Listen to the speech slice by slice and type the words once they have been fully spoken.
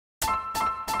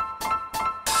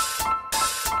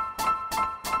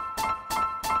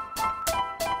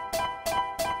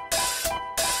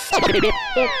It's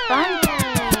fun.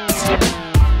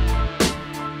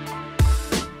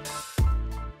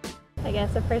 I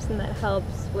guess a person that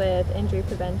helps with injury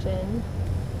prevention.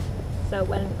 So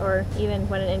even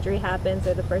when an injury happens,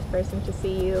 they're the first person to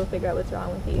see you, figure out what's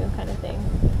wrong with you, kind of thing.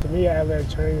 To me, an athletic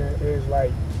trainer is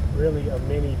like really a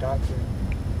mini doctor.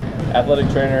 Athletic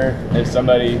trainer is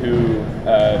somebody who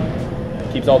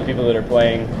keeps all the people that are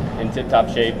playing in tip-top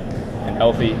shape and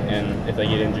healthy, and if they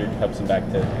get injured, helps them back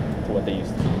to what they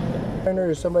used to be.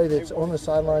 Trainer is somebody that's on the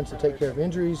sidelines to take care of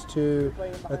injuries, to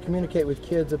communicate with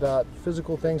kids about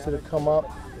physical things that have come up,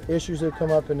 issues that have come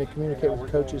up, and to communicate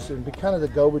with coaches and be kind of the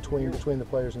go-between between the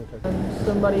players and the coaches.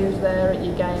 Somebody who's there at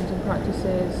your games and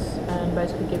practices and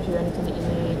basically gives you anything that you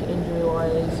need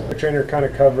injury-wise. The trainer kind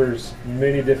of covers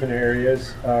many different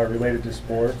areas related to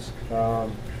sports.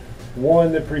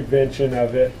 One, the prevention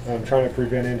of it, trying to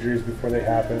prevent injuries before they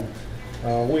happen.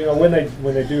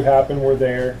 When they do happen, we're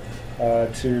there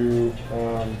to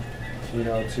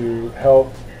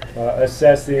help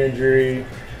assess the injury,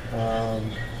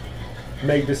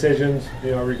 make decisions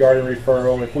regarding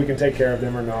referral, if we can take care of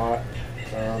them or not,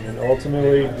 and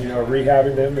ultimately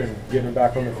rehabbing them and getting them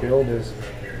back on the field as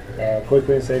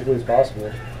quickly and safely as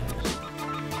possible.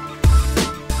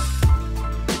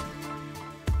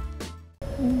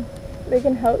 They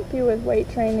can help you with weight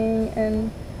training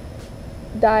and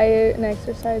diet and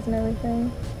exercise and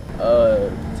everything.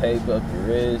 Tape up your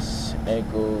wrists,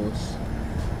 ankles.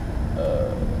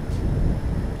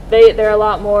 They're a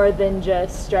lot more than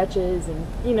just stretches and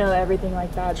everything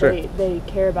like that. Sure. They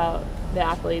care about the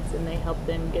athletes and they help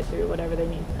them get through whatever they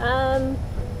need.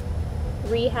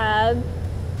 Rehab,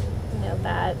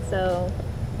 that, so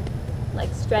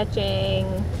like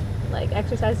stretching, like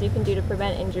exercise you can do to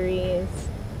prevent injuries.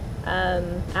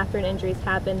 After an injury's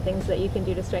happened, things that you can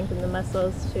do to strengthen the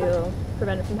muscles to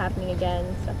prevent it from happening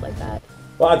again, stuff like that.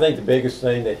 Well, I think the biggest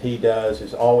thing that he does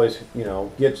is always,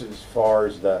 gets as far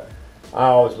as I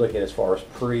always look at as far as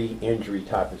pre-injury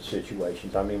type of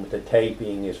situations. I mean, with the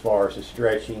taping, as far as the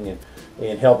stretching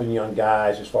and helping young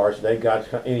guys as far as they've got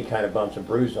any kind of bumps and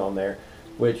bruises on there,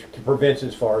 which prevents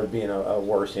as far as being a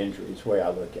worse injury. It's the way I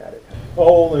look at it.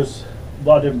 Oh, there's a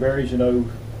lot of different areas,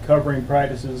 covering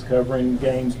practices, covering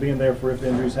games, being there for if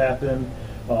injuries happen,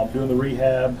 doing the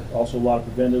rehab, also a lot of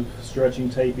preventive stretching,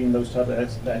 taping, those type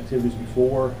of activities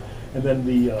before, and then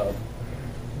the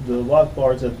lot of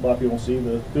parts that a lot of people don't see,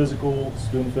 the physicals,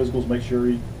 doing the physicals, make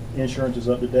sure insurance is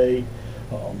up to date,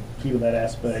 keeping that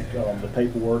aspect, the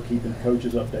paperwork, keeping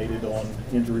coaches updated on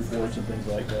injury reports and things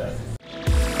like that.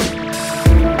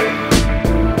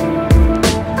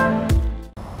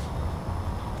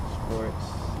 Sports,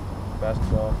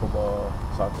 basketball, football,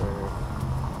 soccer,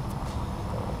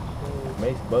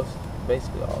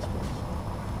 basically all sports.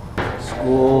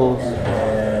 Schools and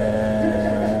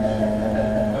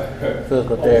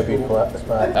physical therapy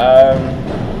spots.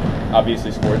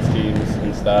 Obviously sports teams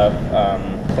and stuff,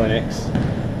 clinics,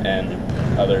 and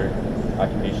other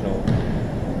occupational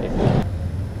people.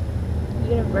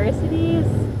 Universities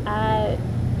at,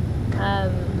 I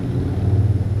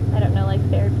don't know, like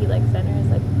therapy, like centers,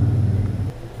 like.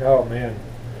 Oh man,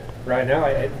 right now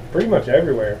pretty much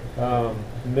everywhere.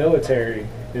 Military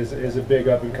is a big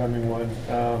up and coming one.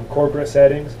 Corporate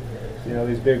settings,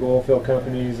 these big oil field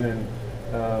companies and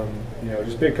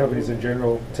just big companies in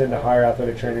general tend to hire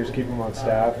athletic trainers, keep them on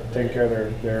staff, taking care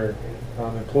of their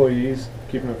employees,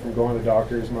 keeping them from going to the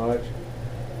doctor as much.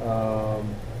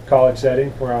 College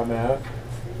setting, where I'm at.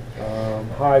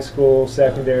 High school,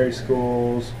 secondary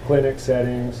schools, clinic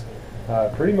settings.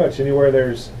 Pretty much anywhere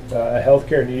there's a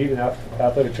healthcare need, an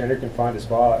athletic trainer can find a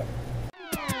spot.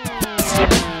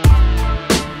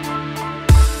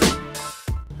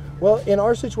 Well, in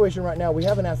our situation right now, we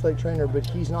have an athletic trainer, but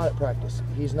he's not at practice.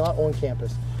 He's not on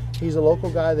campus. He's a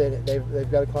local guy that they've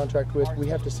got a contract with. We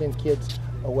have to send kids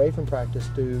away from practice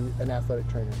to an athletic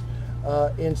trainer.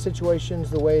 In situations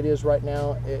the way it is right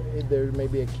now, there may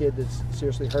be a kid that's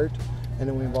seriously hurt, and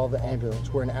then we involve the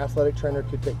ambulance, where an athletic trainer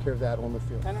could take care of that on the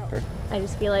field. I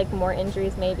just feel like more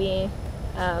injuries maybe.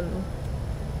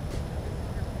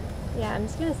 Yeah, I'm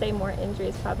just going to say more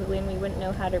injuries probably, and we wouldn't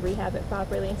know how to rehab it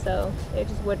properly, so it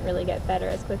just wouldn't really get better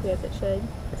as quickly as it should.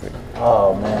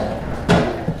 Oh man,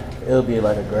 it'll be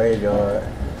like a graveyard.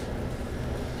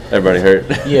 Everybody hurt.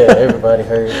 Yeah, everybody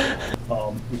hurt.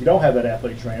 If you don't have that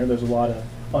athletic trainer, there's a lot of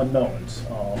unknowns.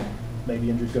 Maybe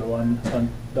injuries go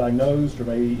undiagnosed, or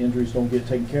maybe injuries don't get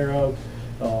taken care of,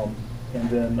 and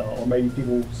then, or maybe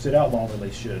people sit out longer than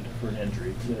they should for an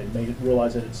injury. They may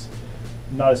realize that it's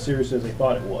not as serious as they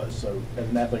thought it was. So as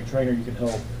an athletic trainer, you can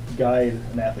help guide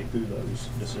an athlete through those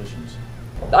decisions.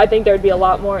 I think there'd be a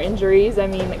lot more injuries. I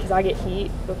mean, because I get heat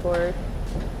before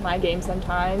my game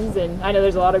sometimes. And I know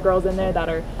there's a lot of girls in there that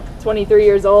are 23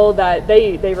 years old that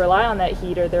they rely on that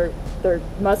heat, or their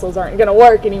muscles aren't going to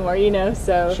work anymore, you know.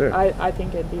 So Sure. I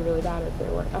think it'd be really bad if they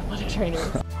weren't athletic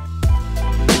trainers.